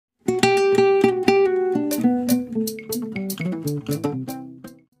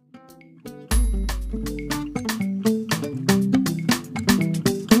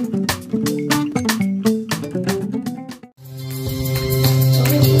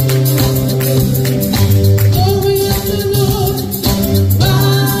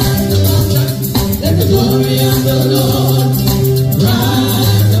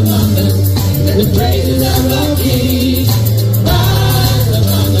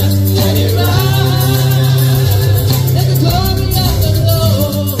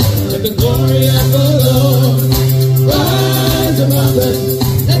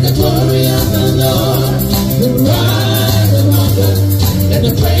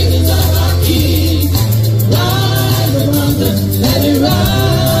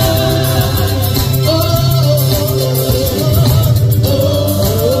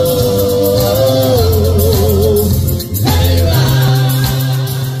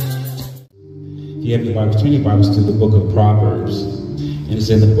If you have your Bibles, turn your Bibles to the book of Proverbs. And it's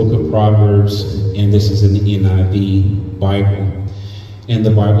in the book of Proverbs, and this is in the NIV Bible. And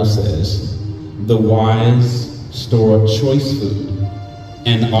the Bible says, the wise store up choice food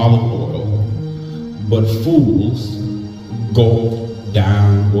and olive oil, but fools gulp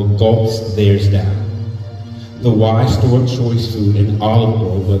down or gulps theirs down. The wise store up choice food and olive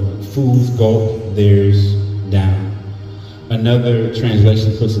oil, but fools gulp theirs down. Another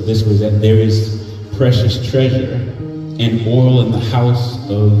translation puts it this way, that there is precious treasure and oil in the house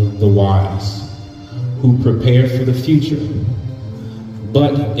of the wise, who prepare for the future.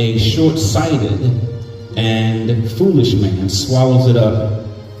 But a short-sighted and foolish man swallows it up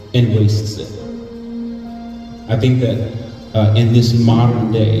and wastes it. I think that in this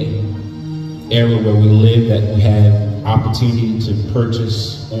modern day era where we live, that we have opportunity to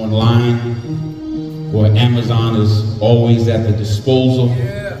purchase online, where Amazon is always at the disposal.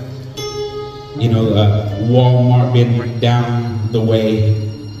 You know, Walmart being right down the way,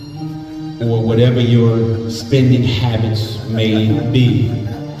 or whatever your spending habits may be.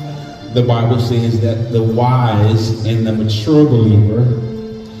 The Bible says that the wise and the mature believer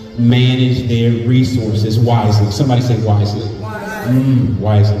manage their resources wisely. Somebody say wisely.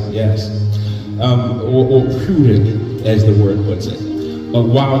 Wisely, yes. Or prudent, as the word puts it.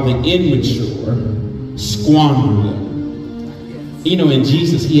 While the immature squander them. You know, in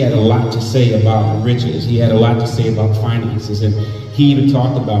Jesus, he had a lot to say about riches. He had a lot to say about finances. And he even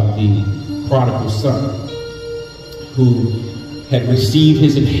talked about the prodigal son who had received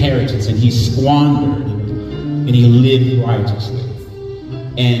his inheritance and he squandered and he lived righteously.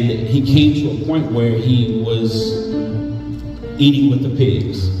 And he came to a point where he was eating with the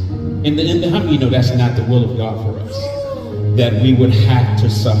pigs. And how many of you know that's not the will of God for us? That we would have to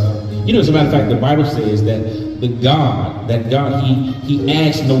suffer. You know, as a matter of fact, the Bible says that God, he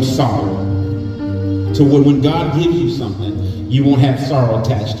adds no sorrow. So when God gives you something, you won't have sorrow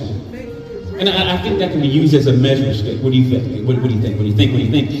attached to it. And I think that can be used as a measuring stick. What do you think? What do you think? What do you think? What do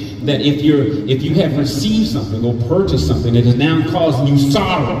you think? That if you have received something or purchased something that is now causing you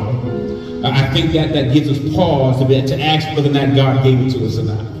sorrow, I think that gives us pause a bit to ask whether or not God gave it to us or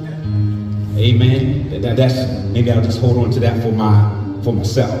not. Amen. That's maybe I'll just hold on to that for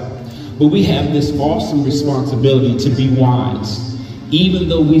myself. But we have this awesome responsibility to be wise, even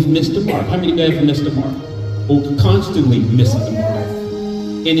though we've missed the mark. How many of you have missed the mark? Or constantly missing the mark?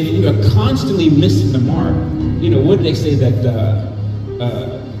 And if we are constantly missing the mark, you know, what do they say that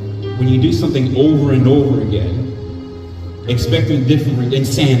when you do something over and over again, expecting different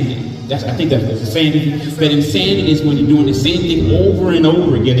insanity. I think that's insanity. But insanity is when you're doing the same thing over and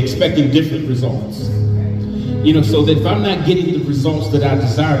over again, expecting different results. You know, so that if I'm not getting the results that I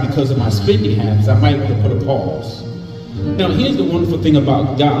desire because of my spending habits, I might have to put a pause. Now, here's the wonderful thing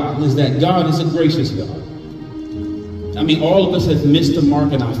about God, is that God is a gracious God. I mean, all of us have missed the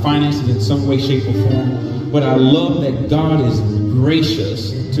mark in our finances in some way, shape, or form. But I love that God is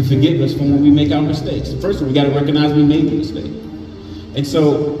gracious to forgive us from when we make our mistakes. First of all, we got to recognize we made the mistake. And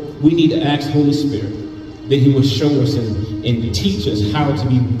so we need to ask Holy Spirit that he will show us and teach us how to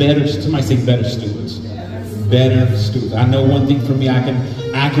be better, somebody say better stewards. Better stewards. I know one thing for me, I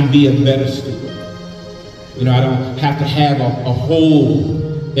can be a better steward. You know, I don't have to have a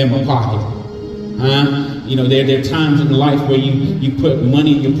hole in my pocket. You know, there are times in life where you put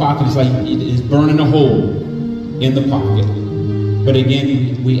money in your pocket, it's like it's burning a hole in the pocket. But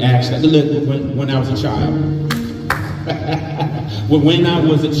again, we ask that. Look, when I was a child, when I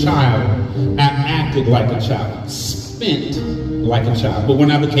was a child, I acted like a child, spent like a child. But when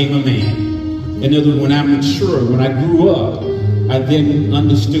I became a man, in other words, when I matured, when I grew up, I then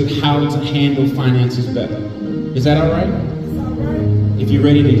understood how to handle finances better. Is that all right? If you're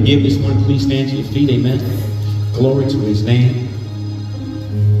ready to give this one, please stand to your feet. Amen. Glory to his name.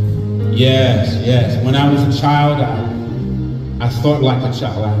 Yes, yes. When I was a child, I thought like a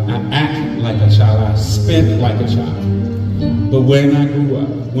child. I acted like a child. I spent like a child. But when I grew up,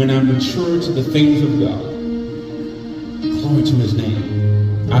 when I matured to the things of God, glory to his name,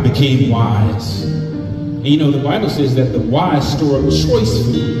 I became wise. And you know, the Bible says that the wise store up choice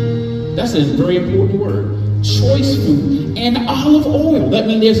food. That's a very important word. Choice food and olive oil. That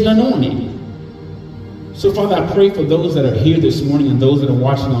means there's an anointing. So, Father, I pray for those that are here this morning and those that are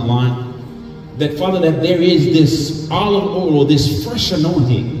watching online, that, Father, that there is this olive oil, this fresh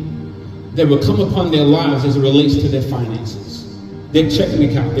anointing that will come upon their lives as it relates to their finances, their checking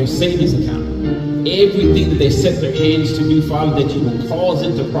account, their savings account, everything that they set their hands to do, Father, that you will cause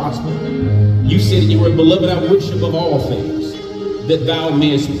it to prosper. You said you were beloved, I wish above all things that thou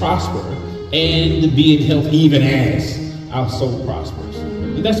mayest prosper and be in health even as our soul prospers.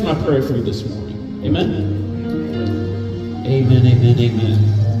 And that's my prayer for you this morning. Amen. Amen, amen, amen.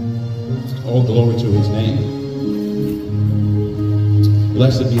 All glory to his name.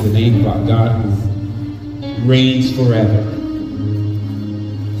 Blessed be the name of our God who reigns forever.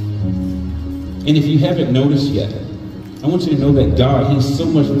 And if you haven't noticed yet, I want you to know that God, he's so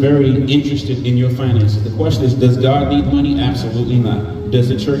much very interested in your finances. The question is, does God need money? Absolutely not. Does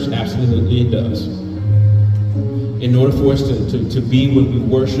the church? Absolutely it does. In order for us to be what we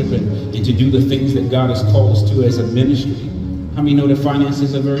worship and to do the things that God has called us to as a ministry. How many know that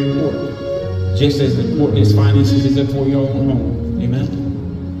finances are very important? Just as important as finances is for your own home.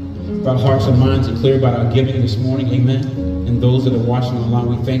 Amen. If our hearts and minds are clear about our giving this morning, amen. And those that are watching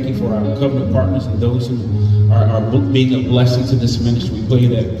online, we thank you for our covenant partners and those who are being a blessing to this ministry.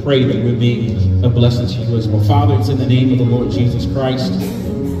 We pray that we're being a blessing to you as well. Father, it's in the name of the Lord Jesus Christ.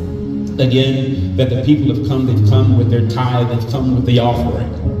 Again, that the people have come, they've come with their tithe, they've come with the offering.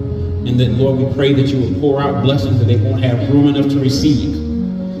 And that, Lord, we pray that you will pour out blessings that they won't have room enough to receive.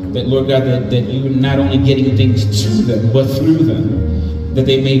 That, Lord God, that you are not only getting things to them, but through them, that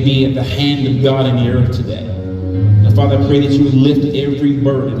they may be at the hand of God in the earth today. Now, Father, I pray that you would lift every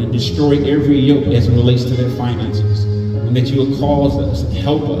burden and destroy every yoke as it relates to their finances. And that you will cause us and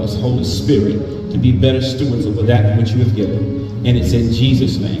help us, Holy Spirit, to be better stewards over that which you have given. And it's in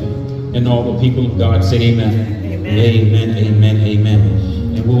Jesus' name. And all the people of God say amen. Amen, amen, amen, amen.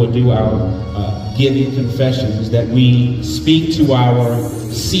 And we will do our giving confessions, that we speak to our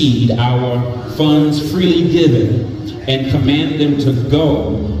seed, our funds freely given, and command them to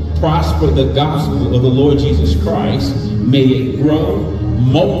go prosper the gospel of the Lord Jesus Christ. May it grow,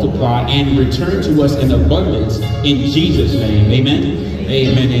 multiply, and return to us in abundance in Jesus' name. Amen.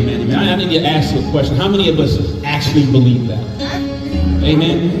 Amen, amen, amen. I need to ask you a question. How many of us actually believe that?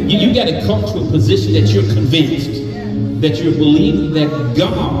 Amen. You got to come to a position that you're convinced, that you're believing that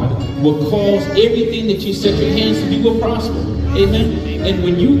God will cause everything that you set your hands to do will prosper. Amen. And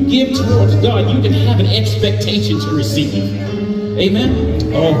when you give towards God, you can have an expectation to receive. Amen.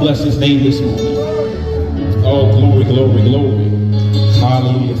 Oh, bless his name this morning. Oh, glory, glory, glory.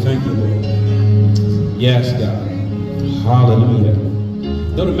 Hallelujah. Thank you, Lord. Yes, God. Hallelujah.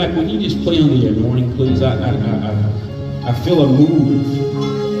 Brother Mac, would you just play on the anointing, please? I feel a move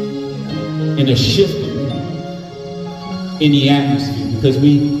and a shift in the atmosphere, because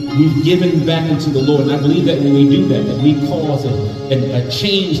we've given back into the Lord. And I believe that when we do that, that we cause a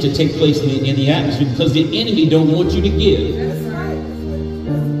change to take place in the atmosphere, because the enemy don't want you to give.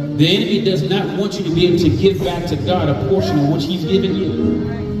 The enemy does not want you to be able to give back to God a portion of what he's given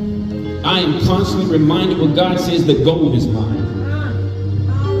you. I am constantly reminded what God says: the gold is mine,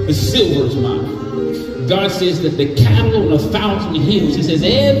 the silver is mine. God says that the cattle on 1,000 hills, he says,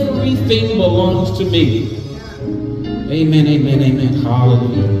 everything belongs to me. Amen, amen, amen.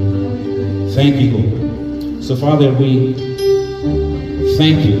 Hallelujah. Thank you, Lord. So, Father, we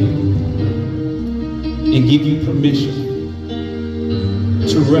thank you and give you permission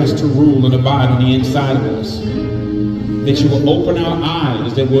to rest, to rule, and abide on the inside of us. That you will open our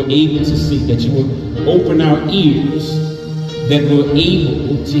eyes that we're able to see. That you will open our ears that we're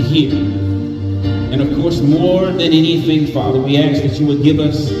able to hear. And of course, more than anything, Father, we ask that you would give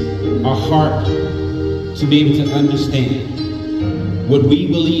us a heart to be able to understand what we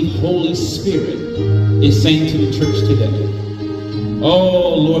believe Holy Spirit is saying to the church today.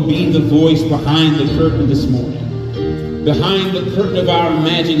 Oh, Lord, be the voice behind the curtain this morning. Behind the curtain of our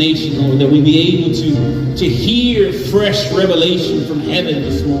imagination, Lord, that we be able to hear fresh revelation from heaven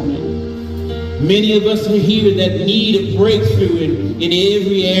this morning. Many of us are here that need a breakthrough in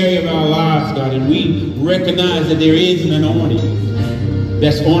every area of our lives, God, and we recognize that there is an anointing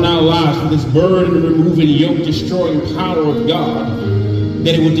that's on our lives for this burden removing, yoke destroying power of God,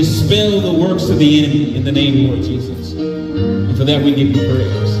 that it will dispel the works of the enemy in the name of Lord Jesus. And for that we give you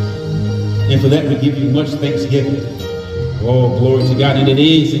praise. And for that we give you much thanksgiving. Oh, glory to God. And it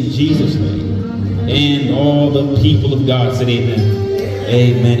is in Jesus' name. And all the people of God said amen.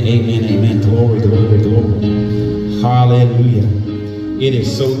 Amen, amen, amen. Glory, glory, glory. Hallelujah. It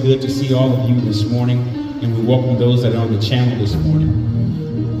is so good to see all of you this morning. And we welcome those that are on the channel this morning.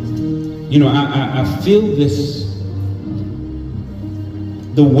 You know, I feel this,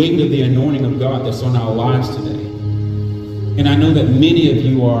 the weight of the anointing of God that's on our lives today. And I know that many of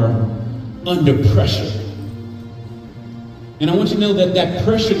you are under pressure. And I want you to know that that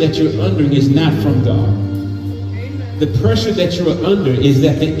pressure that you're under is not from God. The pressure that you're under is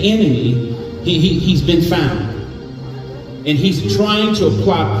that the enemy, he's been found. And he's trying to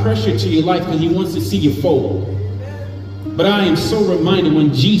apply pressure to your life because he wants to see you fold. But I am so reminded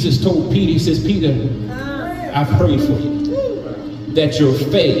when Jesus told Peter, he says, Peter, I pray for you that your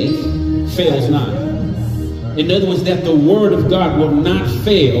faith fails not. In other words, that the word of God will not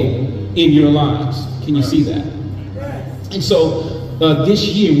fail in your lives. Can you see that? And so this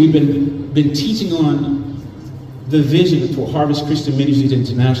year we've been teaching on the vision for Harvest Christian Ministries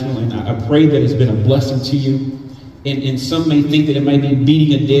International, and I pray that it's been a blessing to you. And some may think that it might be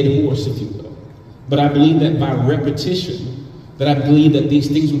beating a dead horse, if you will. But I believe that by repetition, that I believe that these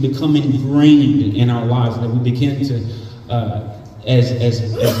things will become ingrained in our lives, and that we begin to, as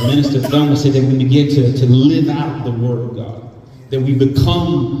Minister Thumb would say, that we begin to live out the Word of God. That we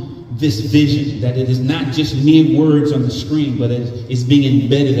become this vision, that it is not just mere words on the screen, but it's being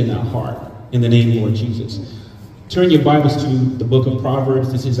embedded in our heart, in the name of Lord Jesus. Turn your Bibles to the book of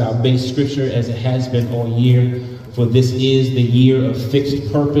Proverbs. This is our base scripture, as it has been all year, for this is the year of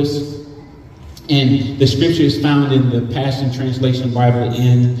fixed purpose. And the scripture is found in the Passion Translation Bible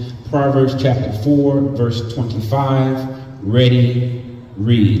in Proverbs chapter 4, verse 25. Ready,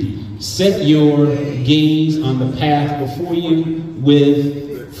 read. Set your gaze on the path before you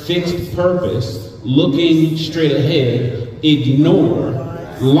with fixed purpose, looking straight ahead. Ignore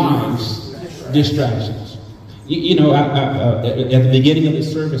life's distractions. You know, at the beginning of the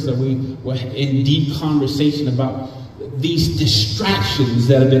service, we were in deep conversation about these distractions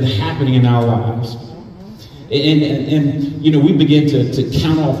that have been happening in our lives. And you know, we begin to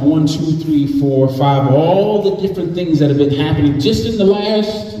count off 1, 2, 3, 4, 5, all the different things that have been happening just in the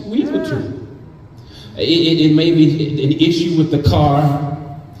last week or two. It may be an issue with the car.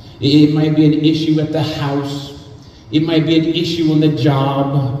 It might be an issue at the house. It might be an issue on the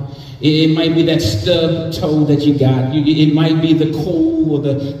job. It might be that stub toe that you got. It might be the cold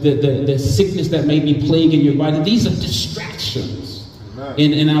or the sickness that may be plaguing your body. These are distractions.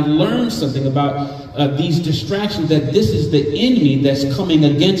 And I've learned something about these distractions, that this is the enemy that's coming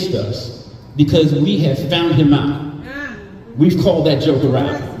against us because we have found him out. We've called that joker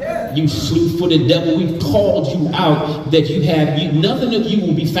out. You slew-footed devil, we've called you out, that nothing of you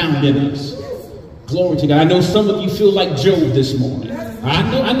will be found in us. Glory to God. I know some of you feel like Job this morning.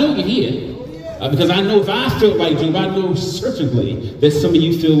 I know you're here. Because I know if I felt like Job, I know certainly that some of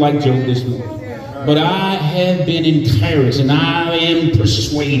you feel like Job this morning. But I have been encouraged, and I am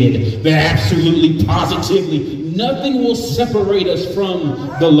persuaded that absolutely, positively, nothing will separate us from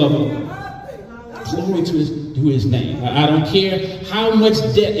the love of God. Glory to his name. I don't care how much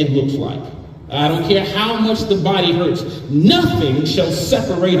debt it looks like. I don't care how much the body hurts. Nothing shall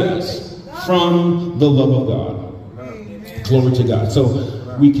separate us from the love of God. Glory to God.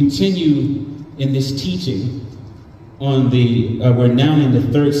 So we continue in this teaching on we're now in the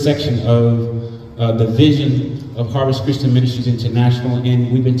third section of the vision of Harvest Christian Ministries International,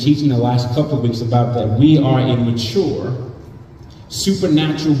 and we've been teaching the last couple of weeks about that we are a mature,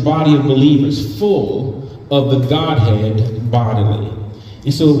 supernatural body of believers full of the Godhead bodily.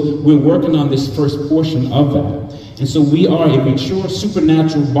 And so we're working on this first portion of that. And so we are a mature,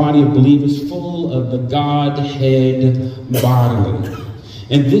 supernatural body of believers full of the Godhead bodily.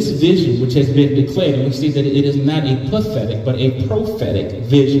 And this vision, which has been declared, and we see that it is not a pathetic, but a prophetic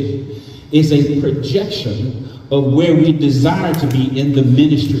vision, is a projection of where we desire to be in the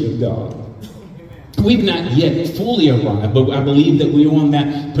ministry of God. We've not yet fully arrived, but I believe that we're on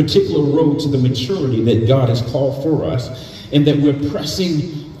that particular road to the maturity that God has called for us, and that we're pressing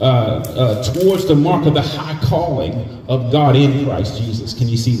towards the mark of the high calling of God in Christ Jesus. Can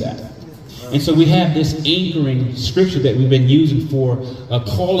you see that? And so we have this anchoring scripture that we've been using for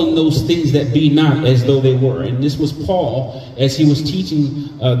calling those things that be not as though they were. And this was Paul as he was teaching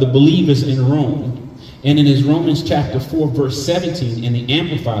the believers in Rome. And in his Romans chapter 4, verse 17, in the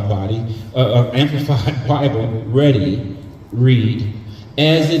Amplified Bible, ready, read.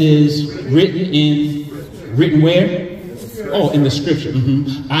 As it is written where? Oh, in the scripture.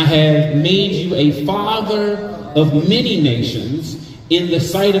 I have made you a father of many nations in the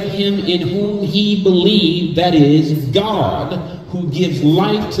sight of him in whom he believed, that is, God, who gives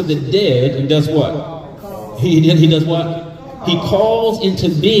life to the dead and does what? He does what? He calls into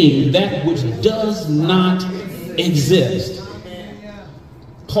being that which does not exist.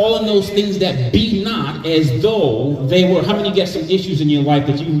 Calling those things that be not as though they were. How many got some issues in your life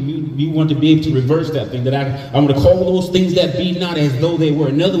that you want to be able to reverse that thing? That I'm going to call those things that be not as though they were.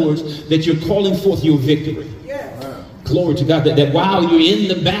 In other words, that you're calling forth your victory. Glory to God. That while you're in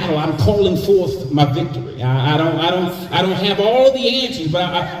the battle, I'm calling forth my victory. I don't have all the answers,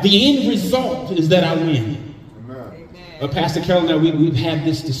 but the end result is that I win. Pastor Carol and I, we've had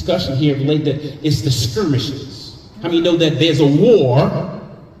this discussion here of late that it's the skirmishes. How many know that there's a war,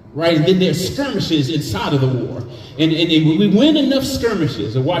 right? And then there's skirmishes inside of the war. And when we win enough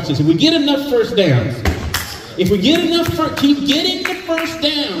skirmishes, and watch this, if we get enough first downs, keep getting the first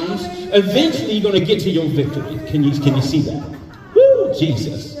downs, eventually you're going to get to your victory. Can you see that? Woo,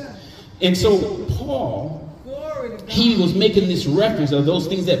 Jesus. And so Paul, he was making this reference of those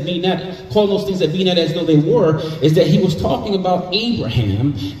things that be not, call those things that be not as though they were, is that he was talking about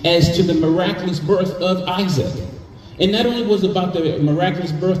Abraham as to the miraculous birth of Isaac. And not only was it about the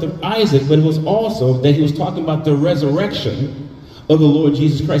miraculous birth of Isaac, but it was also that he was talking about the resurrection of the Lord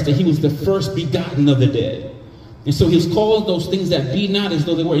Jesus Christ, that he was the first begotten of the dead. And so he was calling those things that be not as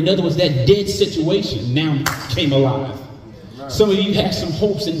though they were. In other words, that dead situation now came alive. Some of you have some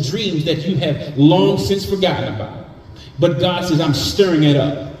hopes and dreams that you have long since forgotten about. But God says, I'm stirring it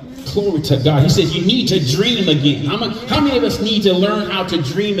up. Glory to God. He says, you need to dream again. How many of us need to learn how to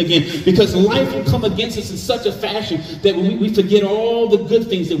dream again? Because life will come against us in such a fashion that we forget all the good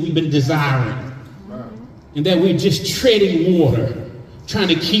things that we've been desiring. And that we're just treading water, trying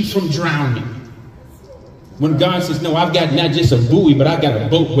to keep from drowning. When God says, no, I've got not just a buoy, but I've got a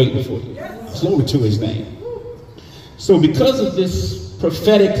boat waiting for you. Glory to his name. So because of this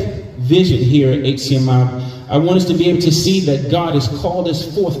prophetic vision here at HCMI, I want us to be able to see that God has called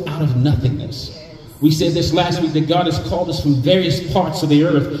us forth out of nothingness. We said this last week, that God has called us from various parts of the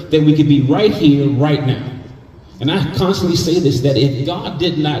earth, that we could be right here, right now. And I constantly say this, that if God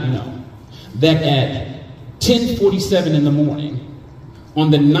did not know that at 10:47 in the morning, on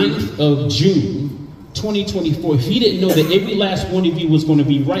the 9th of June, 2024, if he didn't know that every last one of you was going to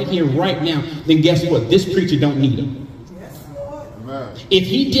be right here, right now, then guess what? This preacher don't need him. If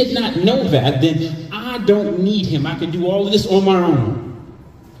he did not know that, then I don't need him. I can do all of this on my own.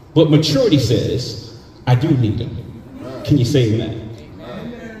 But maturity says, I do need him. Can you say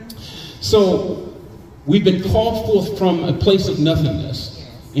amen? So we've been called forth from a place of nothingness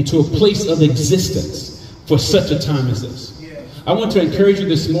into a place of existence for such a time as this. I want to encourage you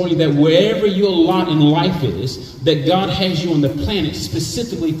this morning that wherever your lot in life is, that God has you on the planet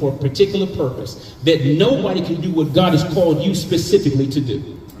specifically for a particular purpose, that nobody can do what God has called you specifically to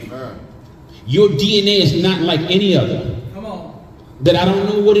do. Amen. Your DNA is not like any other. Come on. That I don't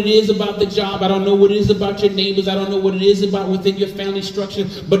know what it is about the job, I don't know what it is about your neighbors, I don't know what it is about within your family structure,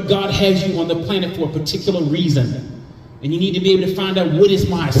 but God has you on the planet for a particular reason. And you need to be able to find out, what is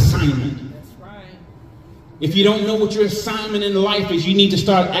my assignment? If you don't know what your assignment in life is, you need to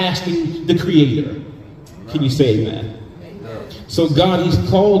start asking the Creator. Can you say amen? So God, he's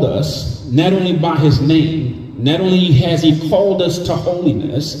called us not only by his name, not only has he called us to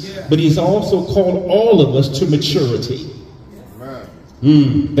holiness, but he's also called all of us to maturity.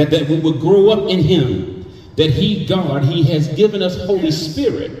 That we will grow up in him. That he, God, he has given us Holy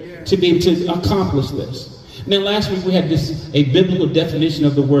Spirit to be able to accomplish this. Now last week we had a biblical definition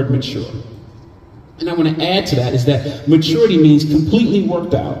of the word mature. And I want to add to that is that maturity means completely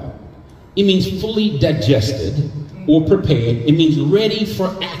worked out. It means fully digested or prepared. It means ready for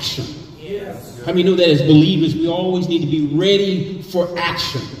action. How many know that as believers, we always need to be ready for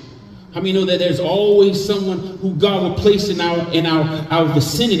action? How many know that there's always someone who God will place in our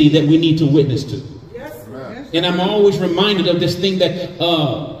vicinity that we need to witness to? And I'm always reminded of this thing that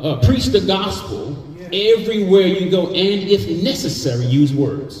preach the gospel everywhere you go, and if necessary, use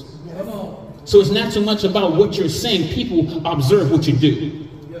words. So it's not so much about what you're saying. People observe what you do.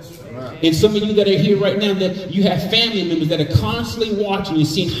 And some of you that are here right now, that you have family members that are constantly watching and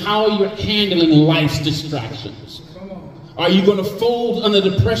seeing how you're handling life's distractions. Are you going to fold under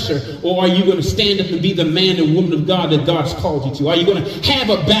the pressure, or are you going to stand up and be the man and woman of God that God's called you to? Are you going to have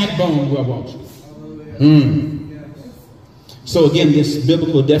a backbone? Well, won't you? So again, this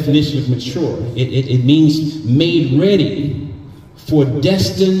biblical definition of mature, it means made ready for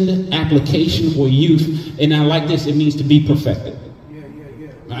destined application or use. And I like this, it means to be perfected.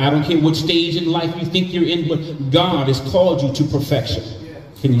 I don't care what stage in life you think you're in, but God has called you to perfection.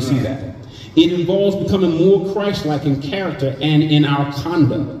 Can you see that? It involves becoming more Christ-like in character and in our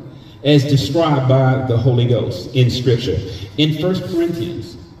conduct, as described by the Holy Ghost in Scripture. In 1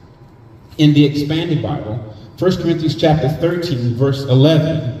 Corinthians, in the Expanded Bible, 1 Corinthians chapter 13, verse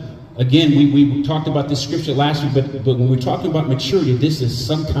 11, again, we talked about this scripture last week, but when we're talking about maturity, this is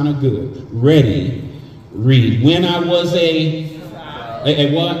some kind of good. Ready, read. When I was a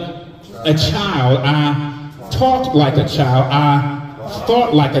child, I talked like a child, I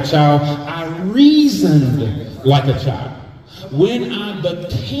thought like a child, I reasoned like a child. When I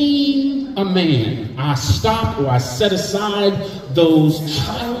became a man, I stopped, or I set aside those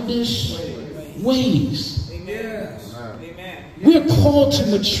childish ways. We're called to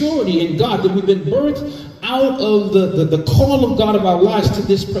maturity in God, that we've been birthed out of the call of God of our lives to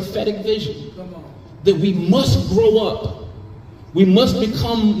this prophetic vision. That we must grow up. We must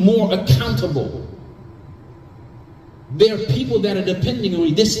become more accountable. There are people that are depending on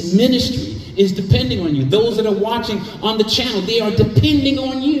you. This ministry is depending on you. Those that are watching on the channel, they are depending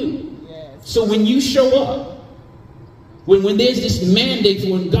on you. So when you show up, when there's this mandate,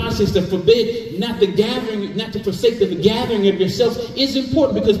 when God says to forbid not the gathering, not to forsake the gathering of yourselves, is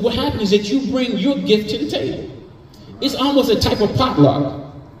important, because what happens is that you bring your gift to the table. It's almost a type of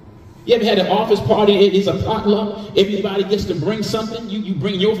potluck. You ever had an office party? It is a potluck. Everybody gets to bring something. You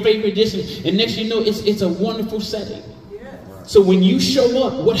bring your favorite dish, and next you know, it's a wonderful setting. So when you show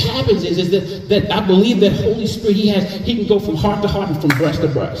up, what happens is that I believe that Holy Spirit, he can go from heart to heart and from breast to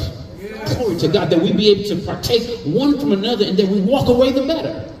breast. Glory to God, that we be able to partake one from another, and that we walk away the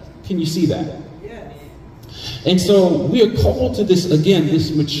better. Can you see that? And so we are called to this, again,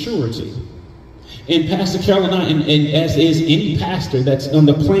 this maturity. And Pastor Carol and I, and as is any pastor that's on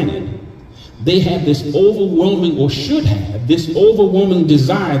the planet, they have this overwhelming, or should have this overwhelming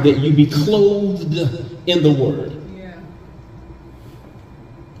desire that you be clothed in the Word.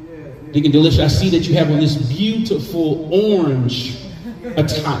 Deacon Delicious, I see that you have on this beautiful orange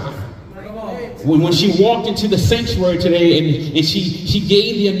attire. When she walked into the sanctuary today and she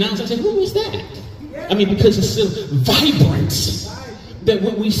gave the announcement, I said, who is that? I mean, because it's so vibrant. That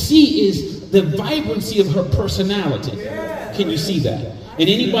what we see is the vibrancy of her personality. Can you see that? And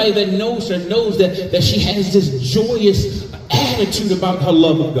anybody that knows her knows that she has this joyous attitude about her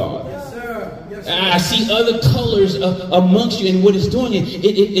love of God. I see other colors amongst you, and what it's doing,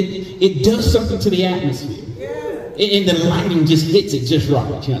 it does something to the atmosphere. And the lighting just hits it just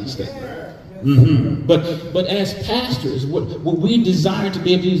right. You understand? But as pastors, what we desire to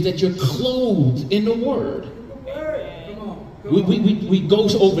be able to do is that you're clothed in the Word. We go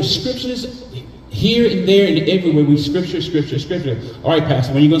over scriptures here and there and everywhere. We scripture. All right,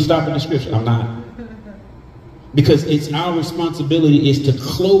 Pastor, when are you going to stop at the scripture? I'm not. Because it's our responsibility is to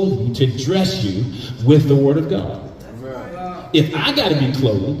clothe you, to dress you with the Word of God. If I got to be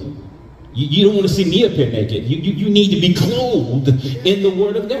clothed, you don't want to see me up here naked. You need to be clothed in the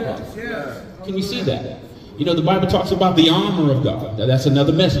Word of God. Can you see that? You know, the Bible talks about the armor of God. That's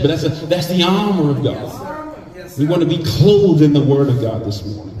another message, but that's the armor of God. We want to be clothed in the Word of God this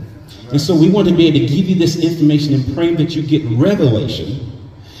morning. And so we want to be able to give you this information and pray that you get revelation,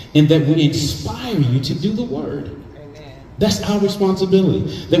 and that we inspire you to do the Word. That's our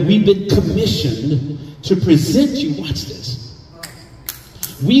responsibility. That we've been commissioned to present you. Watch this.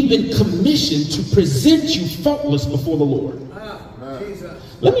 We've been commissioned to present you faultless before the Lord.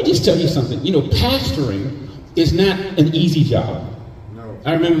 Let me just tell you something. You know, pastoring is not an easy job.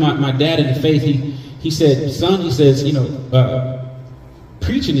 I remember my dad in the faith, he said, son, he says, you know,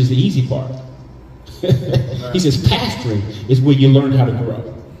 preaching is the easy part. He says, pastoring is where you learn how to grow.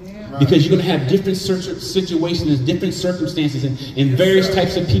 Because you're going to have different situations, different circumstances, and various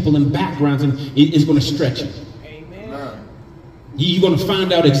types of people and backgrounds, and it's going to stretch you. You're going to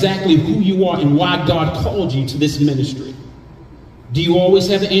find out exactly who you are and why God called you to this ministry. Do you always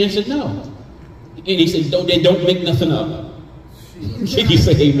have the answer? No. And he said, don't make nothing up. Can you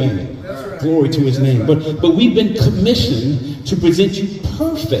say amen? Glory to his name. But we've been commissioned to present you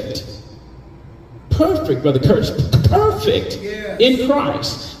perfect. Perfect, Brother Curtis. Perfect in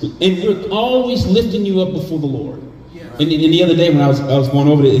Christ. And we're always lifting you up before the Lord. And the other day when I was going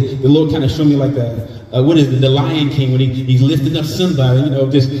over there, the Lord kind of showed me like that. What is it? The Lion King, when he's lifting up somebody, you know,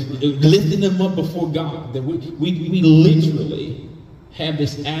 just lifting them up before God. That we literally have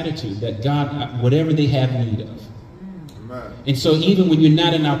this attitude that God, whatever they have need of. And so even when you're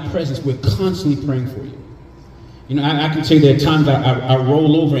not in our presence, we're constantly praying for you. You know, I can tell you there are times I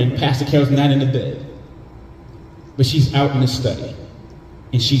roll over and Pastor Carol's not in the bed. But she's out in the study.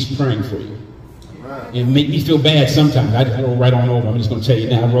 And she's praying for you. It make me feel bad sometimes. I just roll right on over. I'm just going to tell you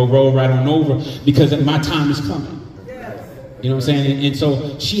now. I roll right on over because my time is coming. You know what I'm saying? And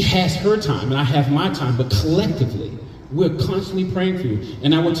so she has her time and I have my time. But collectively, we're constantly praying for you.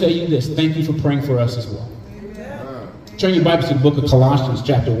 And I will tell you this. Thank you for praying for us as well. Turn your Bibles to the book of Colossians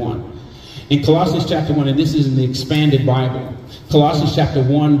chapter 1. In Colossians chapter 1, and this is in the expanded Bible. Colossians chapter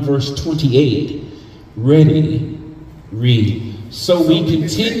 1, verse 28. Ready, read. So we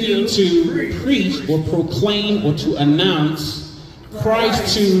continue to preach or proclaim or to announce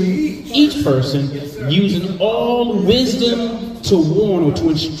Christ to each person, using all wisdom to warn or to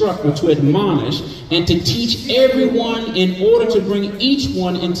instruct or to admonish and to teach everyone in order to bring each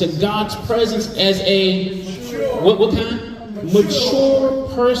one into God's presence as a what kind? Mature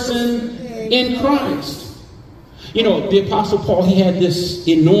person in Christ. You know, the Apostle Paul, he had this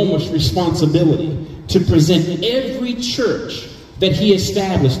enormous responsibility to present every church that he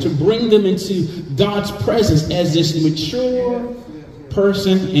established, to bring them into God's presence as this mature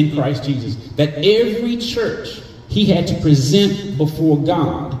person in Christ Jesus. That every church he had to present before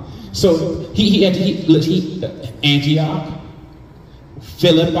God. So he had to, Antioch,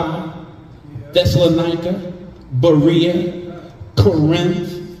 Philippi, Thessalonica, Berea,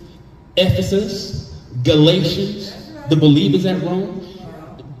 Corinth, Ephesus, Galatians, the believers at Rome.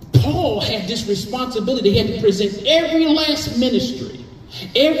 Paul had this responsibility. He had to present every last ministry,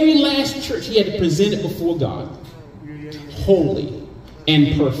 every last church. He had to present it before God, holy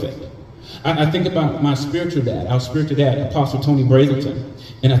and perfect. I think about my spiritual dad, our spiritual dad, Apostle Tony Brazelton,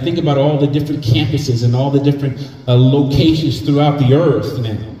 and I think about all the different campuses and all the different locations throughout the earth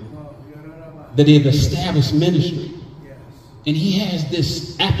now that they have established ministry. And he has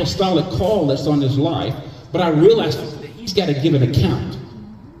this apostolic call that's on his life, but I realize that he's got to give an account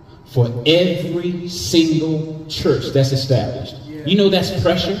for every single church that's established. You know, that's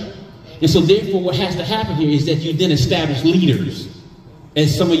pressure. And so therefore what has to happen here is that you then establish leaders.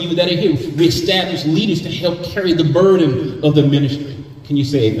 As some of you that are here, we establish leaders to help carry the burden of the ministry. Can you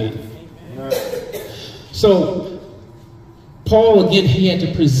say amen? So Paul, again, he had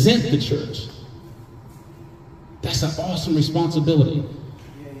to present the church. That's an awesome responsibility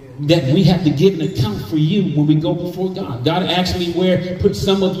that we have to give an account for you when we go before God. God actually put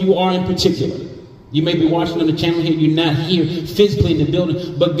some of you are in particular. You may be watching on the channel here, you're not here physically in the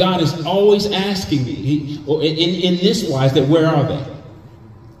building, but God is always asking me, in this wise, that where are they?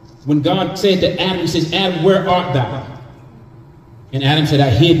 When God said to Adam, he says, Adam, where art thou? And Adam said, I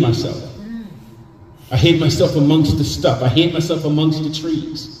hid myself. I hid myself amongst the stuff. I hid myself amongst the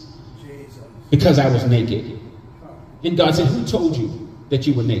trees because I was naked. And God said, who told you that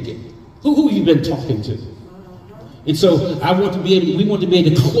you were naked? Who have you been talking to? And so we want to be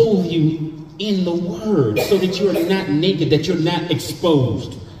able to clothe you in the word so that you are not naked, that you're not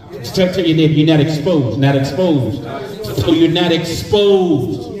exposed. Tell your neighbor, you're not exposed, not exposed. So you're not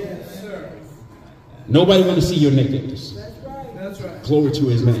exposed. Nobody want to see your nakedness. That's right. Glory to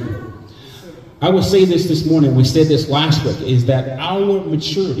his name. I will say this morning, we said this last week, is that our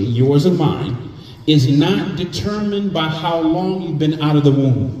maturity, yours and mine, is not determined by how long you've been out of the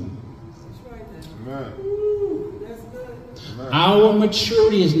womb. Our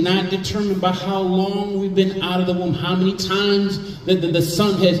maturity is not determined by how long we've been out of the womb, how many times the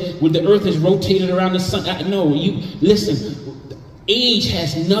sun when the earth has rotated around the sun. No, listen. Age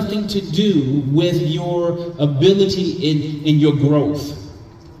has nothing to do with your ability in your growth.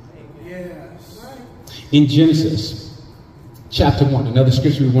 Yes. In Genesis chapter 1, another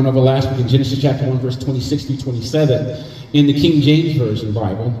scripture we went over last week, in Genesis chapter 1, verse 26 through 27, in the King James Version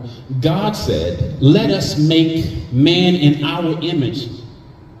Bible, God said, let us make man in our image.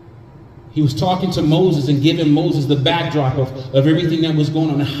 He was talking to Moses and giving Moses the backdrop of everything that was going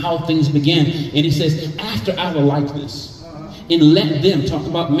on and how things began. And he says, after our likeness. And let them, talk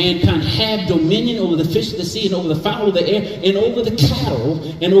about mankind, have dominion over the fish of the sea and over the fowl of the air and over the cattle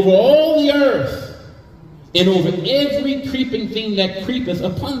and over all the earth and over every creeping thing that creepeth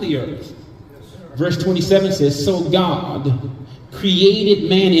upon the earth. Verse 27 says, so God created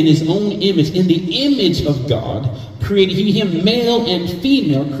man in his own image. In the image of God created he him, male and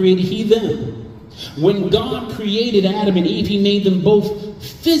female created he them. When God created Adam and Eve, he made them both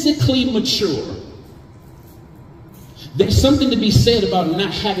physically mature. There's something to be said about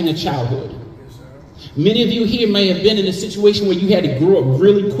not having a childhood. Many of you here may have been in a situation where you had to grow up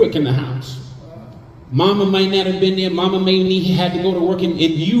really quick in the house. Mama might not have been there. Mama may had to go to work, and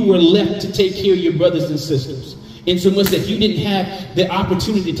you were left to take care of your brothers and sisters. In so much that you didn't have the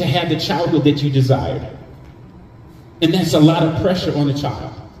opportunity to have the childhood that you desired. And that's a lot of pressure on a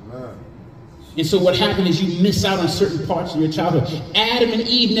child. And so what happened is you miss out on certain parts of your childhood. Adam and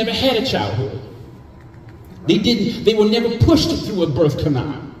Eve never had a childhood. They were never pushed through a birth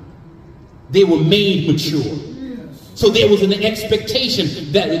canal. They were made mature. So there was an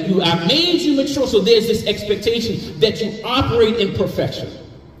expectation that I made you mature. So there's this expectation that you operate in perfection.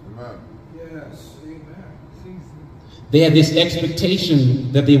 They had this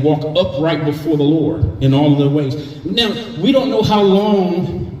expectation that they walk upright before the Lord in all of their ways. Now, we don't know how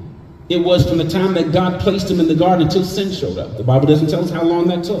long it was from the time that God placed them in the garden until sin showed up. The Bible doesn't tell us how long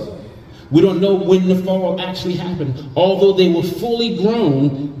that took. We don't know when the fall actually happened. Although they were fully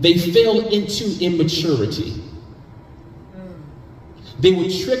grown, they fell into immaturity. They were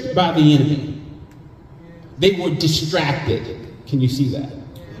tricked by the enemy. They were distracted. Can you see that?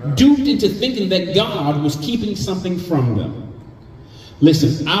 Duped into thinking that God was keeping something from them.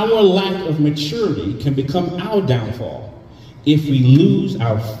 Listen, our lack of maturity can become our downfall if we lose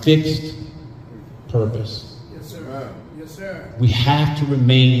our fixed purpose. Yes, sir. Yes, sir. We have to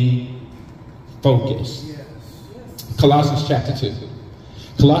remain focused. Yes. Colossians chapter 2.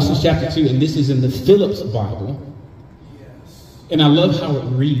 Colossians chapter 2, and this is in the Phillips Bible. And I love how it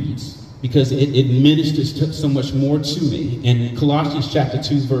reads, because it ministers so much more to me. In Colossians chapter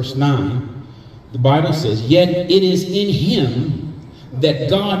 2, verse 9, the Bible says, "Yet it is in him that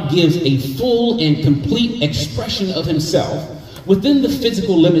God gives a full and complete expression of himself within the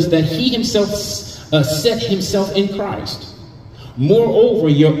physical limits that he himself set himself in Christ. Moreover,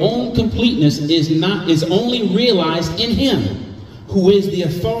 your own completeness is only realized in him, who is the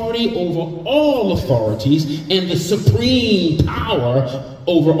authority over all authorities and the supreme power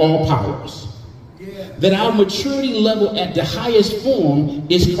over all powers." That our maturity level at the highest form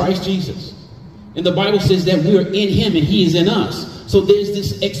is Christ Jesus. And the Bible says that we are in him and he is in us. So there's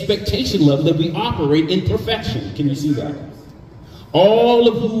this expectation level that we operate in perfection. Can you see that? All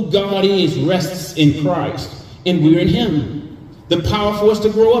of who God is rests in Christ, and we're in him. The power for us to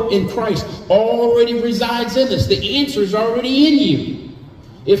grow up in Christ already resides in us. The answer is already in you.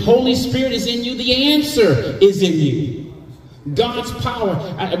 If Holy Spirit is in you, the answer is in you. God's power,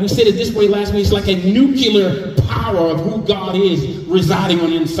 we said it this way last week, it's like a nuclear power of who God is residing on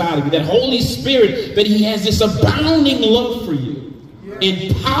the inside of you. That Holy Spirit, that he has this abounding love for you.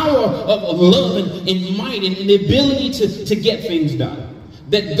 And power of love and might and the ability to get things done.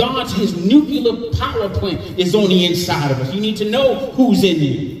 That his nuclear power plant is on the inside of us. You need to know who's in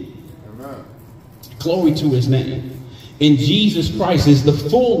you. Amen. Glory to his name. And Jesus Christ is the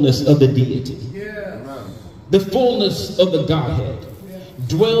fullness of the deity. Yeah. The fullness of the Godhead. Yeah.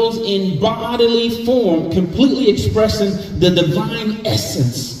 Dwells in bodily form, completely expressing the divine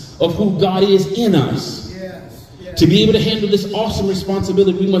essence of who God is in us. To be able to handle this awesome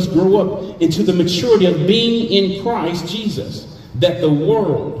responsibility, we must grow up into the maturity of being in Christ Jesus, that the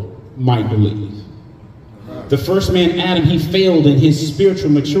world might believe. The first man, Adam, he failed in his spiritual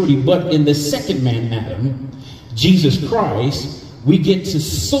maturity, but in the second man, Adam, Jesus Christ, we get to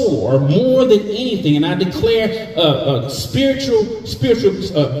soar more than anything. And I declare spiritual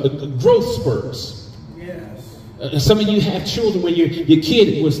growth spurts. Some of you have children when your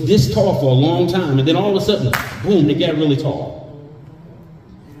kid was this tall for a long time, and then all of a sudden, boom, they got really tall.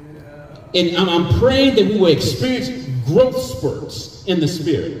 And I'm praying that we will experience growth spurts in the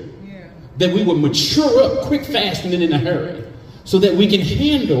spirit. That we will mature up quick, fast, and then in a hurry, so that we can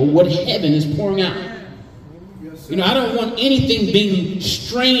handle what heaven is pouring out. You know, I don't want anything being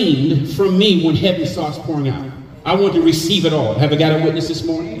strained from me when heaven starts pouring out. I want to receive it all. Have I got a witness this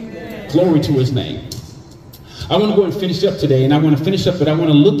morning? Glory to his name. I want to go and finish up today, and I want to finish up, but I want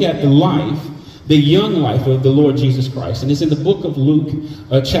to look at the life, the young life of the Lord Jesus Christ. And it's in the book of Luke,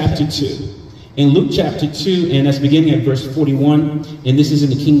 chapter 2. In Luke chapter 2, and that's beginning at verse 41, and this is in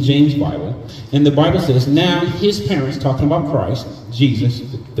the King James Bible. And the Bible says, "Now his parents," talking about Christ, Jesus,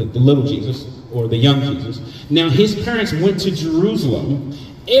 the little Jesus, or the young Jesus. "Now his parents went to Jerusalem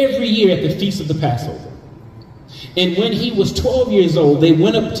every year at the feast of the Passover. And when he was 12 years old, they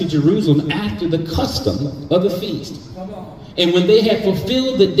went up to Jerusalem after the custom of the feast. And when they had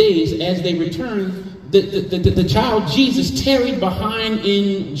fulfilled the days as they returned, the child Jesus tarried behind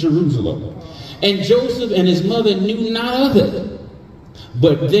in Jerusalem. And Joseph and his mother knew not of it,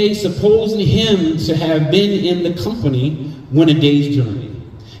 but they supposed him to have been in the company when a day's journey.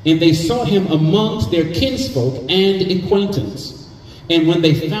 And they sought him amongst their kinsfolk and acquaintance. And when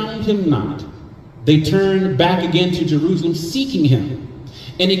they found him not, they turned back again to Jerusalem, seeking him.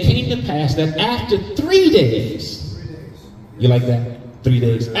 And it came to pass that after 3 days, you like that? 3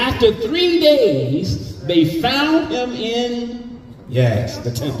 days. After 3 days, they found him in, yes, the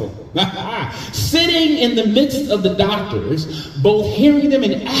temple, sitting in the midst of the doctors, both hearing them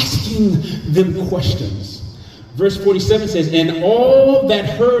and asking them questions. Verse 47 says, "And all that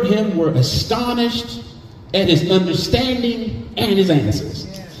heard him were astonished at his understanding and his answers."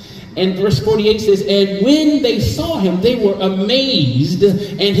 And verse 48 says, "And when they saw him, they were amazed.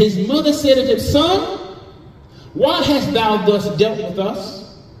 And his mother said unto him, Son, why hast thou thus dealt with us?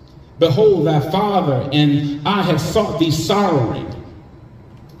 Behold, thy father and I have sought thee sorrowing."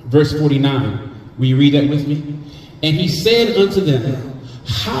 Verse 49, will you read that with me? "And he said unto them,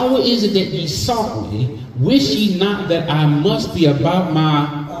 How is it that ye sought me? Wish ye not that I must be about my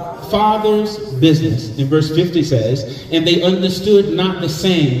Father's business?" In verse 50 says, "And they understood not the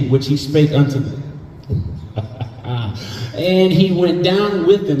saying which he spake unto them." "And he went down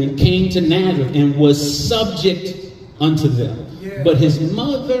with them and came to Nazareth and was subject unto them. But his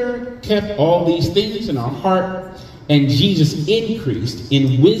mother kept all these things in her heart, and Jesus increased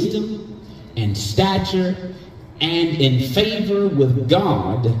in wisdom and stature and in favor with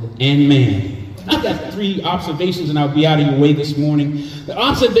God and man. I've got 3 observations and I'll be out of your way this morning. The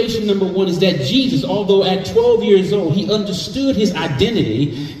observation number 1 is that Jesus, although at 12 years old, he understood his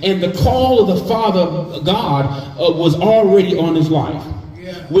identity and the call of the Father God was already on his life.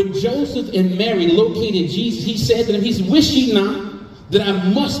 When Joseph and Mary located Jesus, he said to them, he said, "Wish ye not that I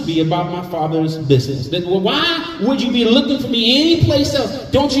must be about my Father's business." That, well, why would you be looking for me any place else?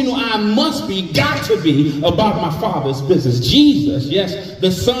 Don't you know I must be, got to be about my Father's business? Jesus, yes,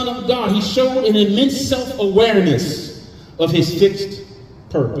 the Son of God, he showed an immense self-awareness of his fixed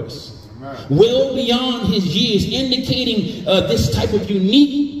purpose. Well beyond his years, indicating this type of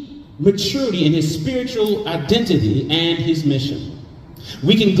unique maturity in his spiritual identity and his mission.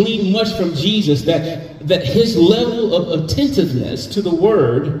 We can glean much from Jesus that his level of attentiveness to the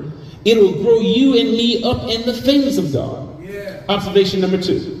word, it'll grow you and me up in the things of God. Yeah. Observation number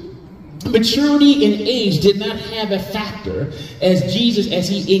 2. Maturity in age did not have a factor as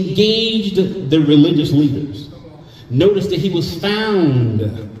he engaged the religious leaders. Notice that he was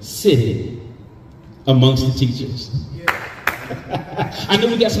found sitting amongst the teachers. I know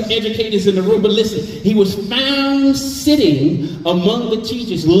we got some educators in the room, but listen, he was found sitting among the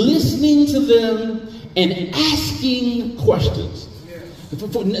teachers, listening to them and asking questions.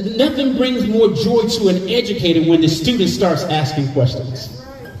 Nothing brings more joy to an educator when the student starts asking questions.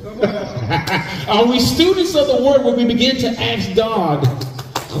 Are we students of the word when we begin to ask God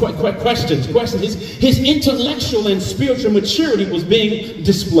questions? His intellectual and spiritual maturity was being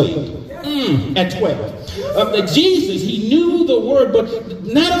displayed at 12. Jesus, he knew the word, but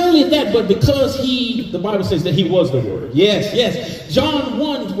not only that, but because the Bible says that he was the word. Yes, yes. John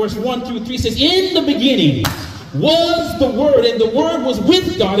 1, verse 1 through 3 says, "In the beginning was the word, and the word was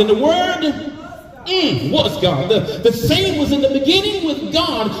with God, and the word was God. The same was in the beginning with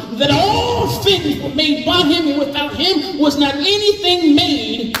God, that all things were made by him, and without him was not anything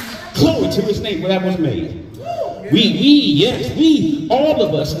made." Glory to his name, that was made. We, all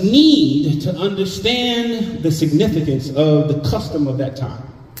of us need to understand the significance of the custom of that time.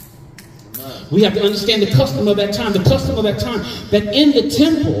 We have to understand the custom of that time, that in the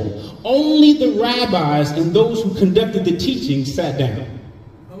temple, only the rabbis and those who conducted the teaching sat down.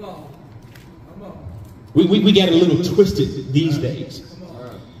 Come on. We got a little twisted these days.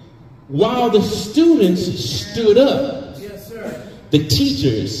 While the students stood up, the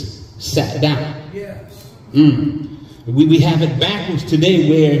teachers sat down. We have it backwards today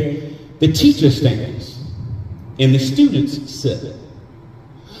where the teacher stands and the students sit.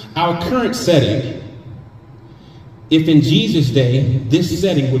 Our current setting, if in Jesus' day, this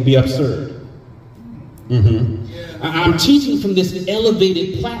setting would be absurd. I'm teaching from this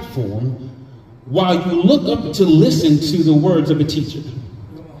elevated platform while you look up to listen to the words of a teacher.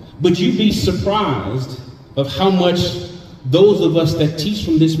 But you'd be surprised of how much those of us that teach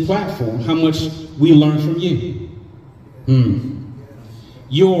from this platform, how much we learn from you.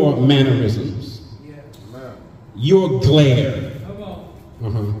 Your mannerisms, your glare,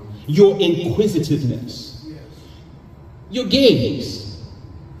 your inquisitiveness, your gaze,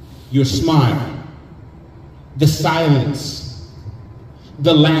 your smile, the silence,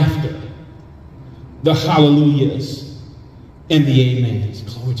 the laughter, the hallelujahs, and the amens.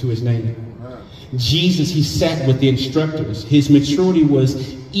 Glory to his name. Jesus, he sat with the instructors. His maturity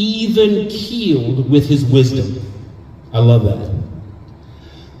was even keeled with his wisdom. I love that.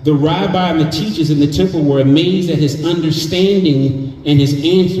 The rabbi and the teachers in the temple were amazed at his understanding and his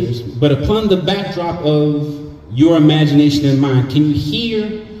answers. But upon the backdrop of your imagination and mine, can you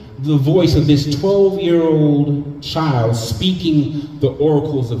hear the voice of this 12-year-old child speaking the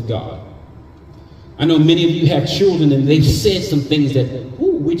oracles of God? I know many of you have children and they've said some things that,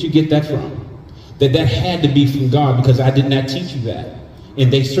 where'd you get that from? That had to be from God, because I did not teach you that.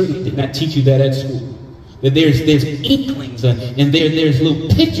 And they certainly did not teach you that at school. That there's inklings and there's little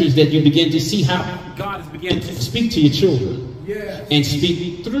pictures that you begin to see how God is beginning to speak to your children and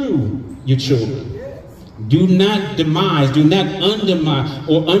speak through your children. Do not demise, do not undermine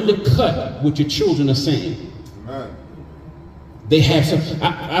or undercut what your children are saying. They have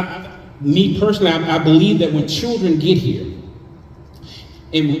some. Me personally, I believe that when children get here,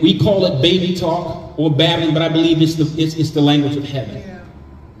 and we call it baby talk or babbling, but I believe it's the language of heaven.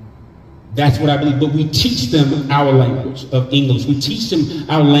 That's what I believe. But we teach them our language of English. We teach them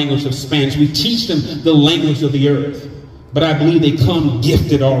our language of Spanish. We teach them the language of the earth. But I believe they come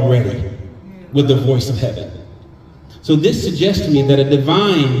gifted already with the voice of heaven. So this suggests to me that a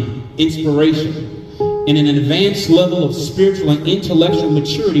divine inspiration and an advanced level of spiritual and intellectual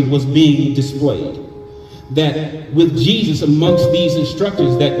maturity was being displayed. That with Jesus amongst these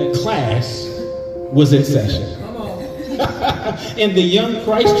instructors, that class was in session. And the young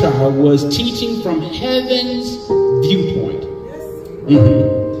Christ child was teaching from heaven's viewpoint.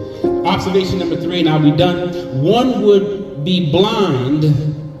 Observation number 3, and I'll be done. One would be blind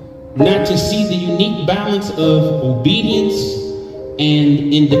not to see the unique balance of obedience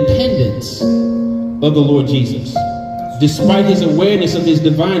and independence of the Lord Jesus. Despite his awareness of his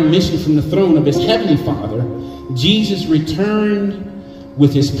divine mission from the throne of his heavenly Father, Jesus returned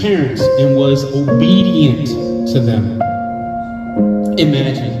with his parents and was obedient to them.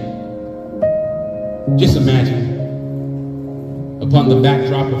 Imagine, just imagine, upon the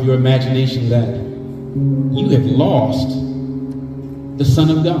backdrop of your imagination, that you have lost the Son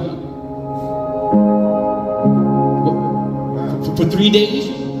of God. For 3 days,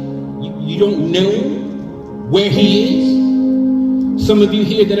 you don't know where he is. Some of you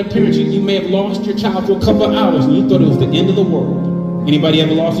here that are parents, you may have lost your child for a couple of hours and you thought it was the end of the world. Anybody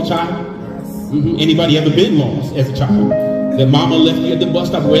ever lost a child? Anybody ever been lost as a child? That mama left you at the bus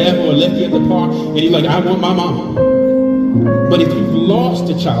stop, wherever, or left you at the park, and you're like, I want my mama. But if you've lost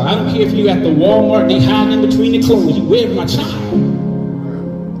a child, I don't care if you're at the Walmart and they hide in between the clothes, where's my child?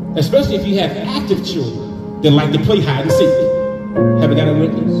 Especially if you have active children that like to play hide and seek. Have I got a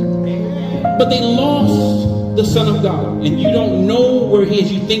witness? But they lost the Son of God, and you don't know where he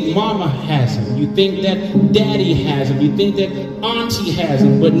is. You think mama has him, you think that daddy has him, you think that auntie has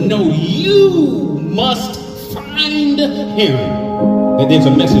him, but no, you must find him. And there's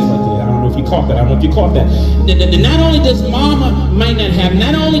a message right there. I don't know if you caught that. Not only does mama might not have,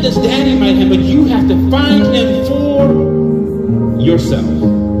 not only does daddy might have, but you have to find him for yourself.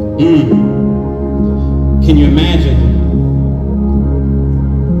 Can you imagine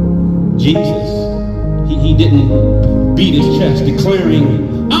Jesus? He didn't beat his chest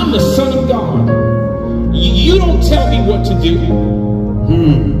declaring, I'm the Son of God. You don't tell me what to do.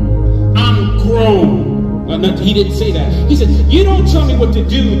 I'm grown. He didn't say that. He said, you don't tell me what to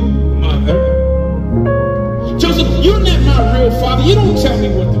do, mother. Joseph, you're not my real father. You don't tell me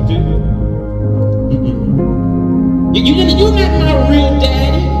what to do. You're not my real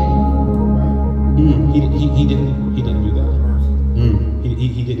daddy. He didn't do that.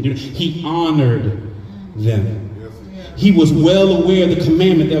 He didn't do that. He honored them. He was well aware of the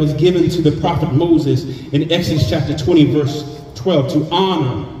commandment that was given to the prophet Moses in Exodus chapter 20 verse 12 to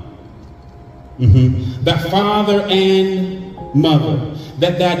honor thy father and mother,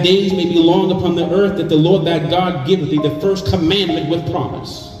 that thy days may be long upon the earth, that the Lord thy God giveth thee, the first commandment with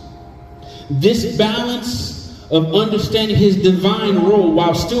promise. This balance of understanding his divine role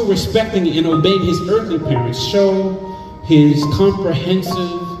while still respecting and obeying his earthly parents show his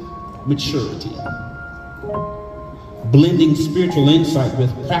comprehensive maturity, blending spiritual insight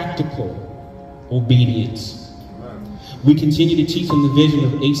with practical obedience. We continue to teach on the vision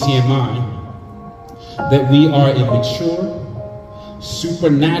of HCMI that we are a mature,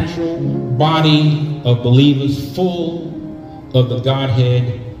 supernatural body of believers full of the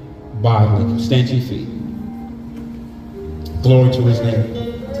Godhead bodily. Stand to your feet. Glory to his name.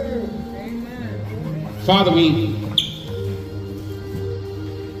 Father, we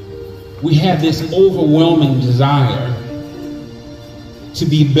have this overwhelming desire to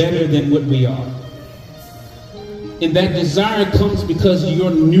be better than what we are. And that desire comes because of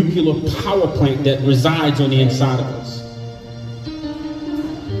your nuclear power plant that resides on the inside of us.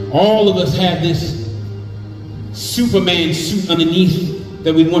 All of us have this Superman suit underneath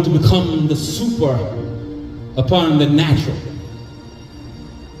that we want to become the super upon the natural.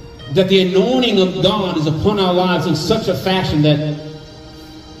 That the anointing of God is upon our lives in such a fashion that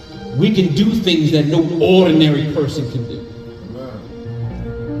we can do things that no ordinary person can do.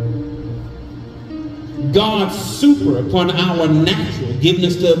 God's super upon our natural, giving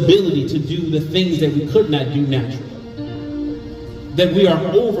us the ability to do the things that we could not do naturally. That we are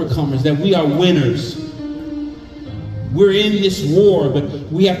overcomers, that we are winners. We're in this war,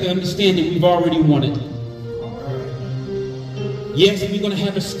 but we have to understand that we've already won it. Yes, we're going to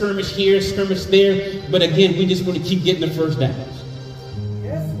have a skirmish here, a skirmish there, but again, we just want to keep getting the first downs.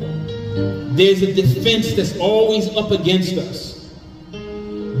 There's a defense that's always up against us.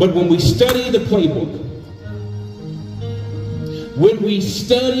 But when we study the playbook,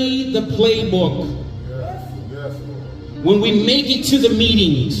 when we make it to the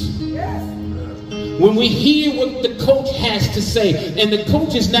meetings, when we hear what the coach has to say, and the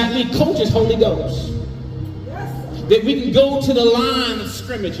coach is not me, coach is Holy Ghost, that we can go to the line of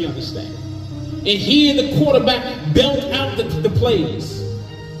scrimmage, you understand, and hear the quarterback belt out the plays.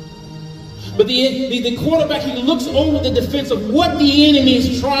 But the quarterback, he looks over the defense of what the enemy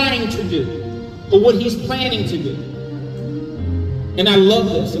is trying to do, or what he's planning to do. And I love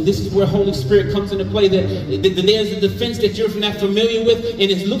this, and this is where Holy Spirit comes into play, that there's a defense that you're not familiar with, and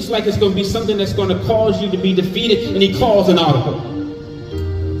it looks like it's going to be something that's going to cause you to be defeated, and he calls an audible.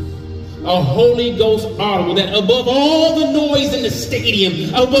 A Holy Ghost audible, that above all the noise in the stadium,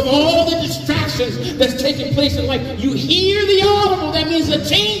 above all the distractions that's taking place in life, you hear the audible. That means a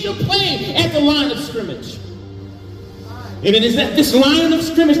change of plan at the line of scrimmage. And it is at this line of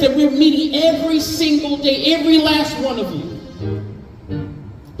scrimmage that we're meeting every single day, every last one of you.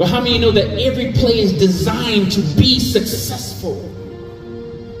 But how many know that every play is designed to be successful?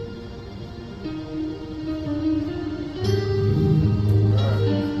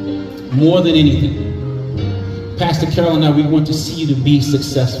 More than anything, Pastor Carol and I, we want to see you to be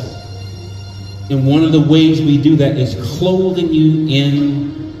successful. And one of the ways we do that is clothing you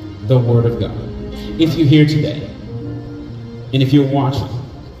in the Word of God. If you're here today, and if you're watching,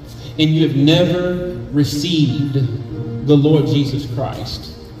 and you have never received the Lord Jesus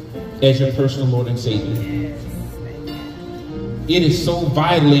Christ as your personal Lord and Savior, it is so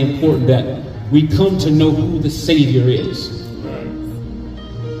vitally important that we come to know who the Savior is.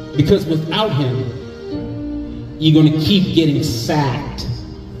 Because without him, you're going to keep getting sacked.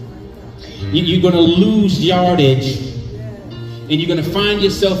 You're going to lose yardage. And you're going to find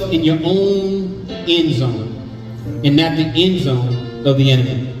yourself in your own end zone. And not the end zone of the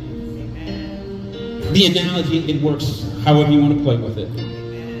enemy. The analogy, it works however you want to play with it.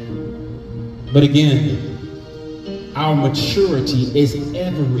 But again, our maturity is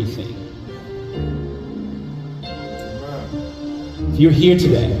everything. If you're here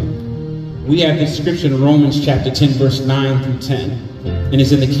today, we have this scripture in Romans chapter 10, verse 9 through 10. And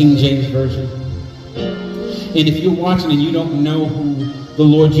it's in the King James Version. And if you're watching and you don't know who the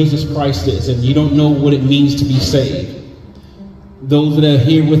Lord Jesus Christ is, and you don't know what it means to be saved, those that are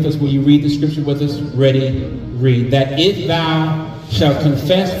here with us, will you read the scripture with us? Ready? Read. That if thou shalt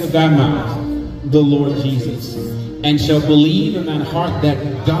confess with thy mouth the Lord Jesus, and shall believe in thine heart that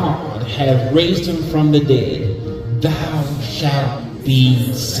God hath raised him from the dead, thou shalt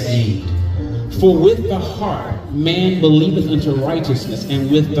be saved. For with the heart man believeth unto righteousness,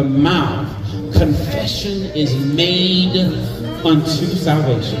 and with the mouth confession is made unto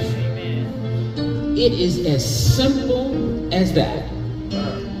salvation. It is as simple as that.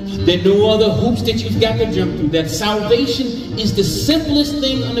 There are no other hoops that you've got to jump through. That salvation is the simplest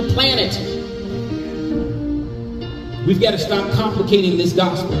thing on the planet. We've got to stop complicating this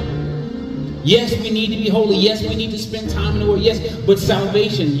gospel. Yes, we need to be holy. Yes, we need to spend time in the Word. Yes, but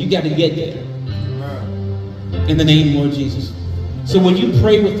salvation, you got to get there. In the name of Lord Jesus. So when you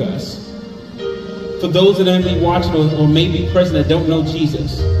pray with us, for those that may be watching or may be present that don't know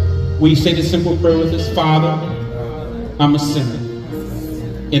Jesus, will you say this simple prayer with us? Father, I'm a sinner,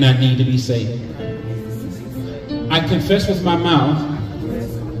 and I need to be saved. I confess with my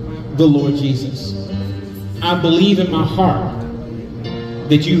mouth the Lord Jesus. I believe in my heart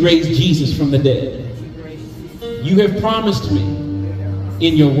that you raised Jesus from the dead. You have promised me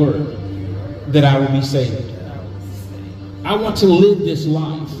in your word that I will be saved. I want to live this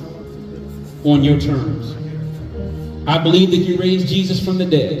life on your terms. I believe that you raised Jesus from the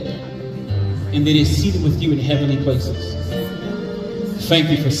dead and that he is seated with you in heavenly places. Thank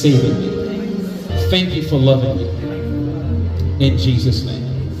you for saving me. Thank you for loving me. In Jesus' name.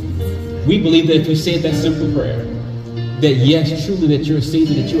 We believe that if we say that simple prayer, that yes, truly that you're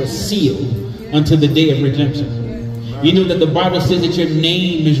saved, that you are sealed until the day of redemption. You know that the Bible says that your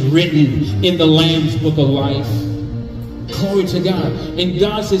name is written in the Lamb's book of life. Glory to God. And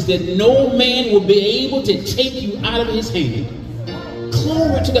God says that no man will be able to take you out of his hand.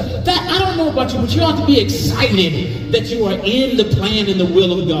 Glory to God. That, I don't know about you, but you ought to be excited that you are in the plan and the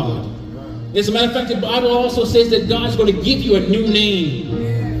will of God. As a matter of fact, the Bible also says that God's going to give you a new name.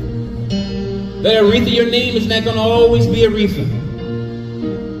 That Aretha, your name is not going to always be Aretha.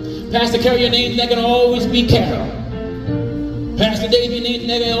 Pastor Carol, your name is not going to always be Carol. Pastor Dave, your name is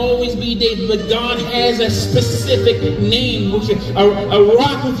not going to always be David. But God has a specific name, which is a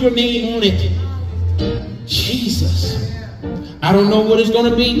rock with your name on it. Jesus. I don't know what it's going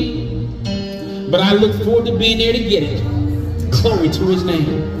to be, but I look forward to being there to get it. Glory to his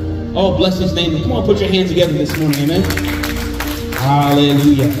name. Oh, bless his name. Come on, put your hands together this morning. Amen.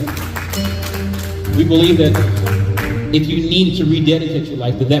 Hallelujah. We believe that if you needed to rededicate your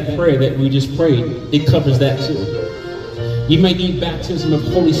life, that prayer that we just prayed, it covers that too. You may need baptism of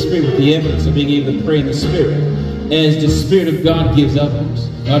Holy Spirit with the evidence of being able to pray in the Spirit as the Spirit of God gives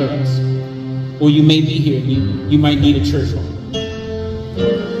utterance. Or you may be here and you might need a church home.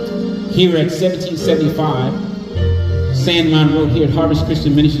 Here at 1775 Sandmine Road here at Harvest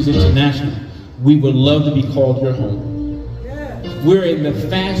Christian Ministries International, we would love to be called your home. We're in the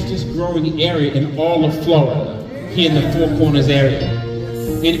fastest growing area in all of Florida, here in the Four Corners area.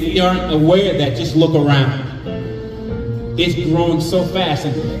 And if you aren't aware of that, just look around. It's growing so fast,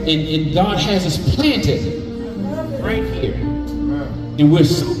 and God has us planted right here. And we're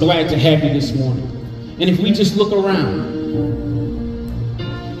so glad to have you this morning. And if we just look around,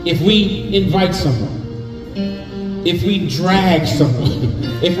 if we invite someone, if we drag someone,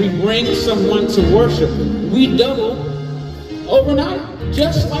 if we bring someone to worship, we double overnight,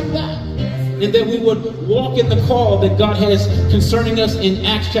 just like that. And that we would walk in the call that God has concerning us in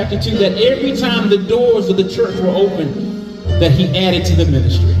Acts chapter 2, that every time the doors of the church were open, that he added to the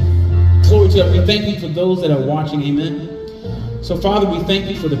ministry. Glory to God. We thank you for those that are watching. Amen. So, Father, we thank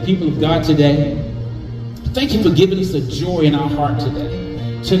you for the people of God today. Thank you for giving us a joy in our heart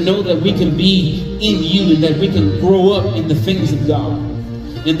today, to know that we can be in you and that we can grow up in the things of God,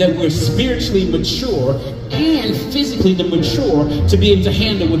 and that we're spiritually mature and physically mature to be able to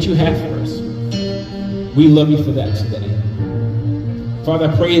handle what you have for us. We love you for that today. Father,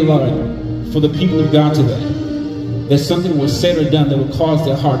 I pray, Lord, for the people of God today, that something was said or done that will cause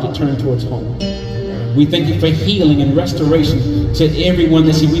their heart to turn towards home. We thank you for healing and restoration to everyone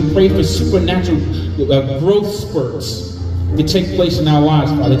that's here. We pray for supernatural growth spurts to take place in our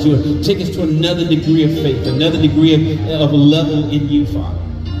lives, Father, that you will take us to another degree of faith, another degree of level in you, Father.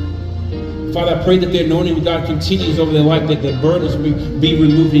 Father, I pray that the anointing of God continues over their life, that the burdens will be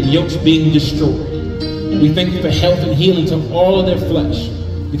removed and yokes being destroyed. We thank you for health and healing to all of their flesh,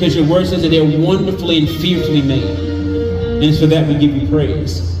 because your word says that they're wonderfully and fearfully made. And for that we give you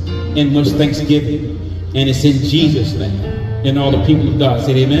praise and much thanksgiving. And it's in Jesus' name. And all the people of God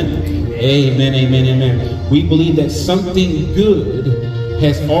said amen. Amen, amen, amen. We believe that something good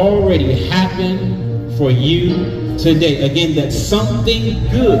has already happened for you today. Again, that something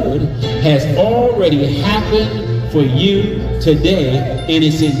good has already happened for you today. And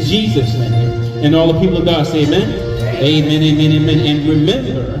it's in Jesus' name. And all the people of God say amen. Amen, amen, amen. And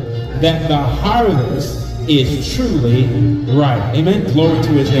remember that the harvest is truly ripe. Amen. Glory to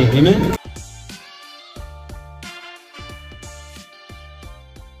his name. Amen.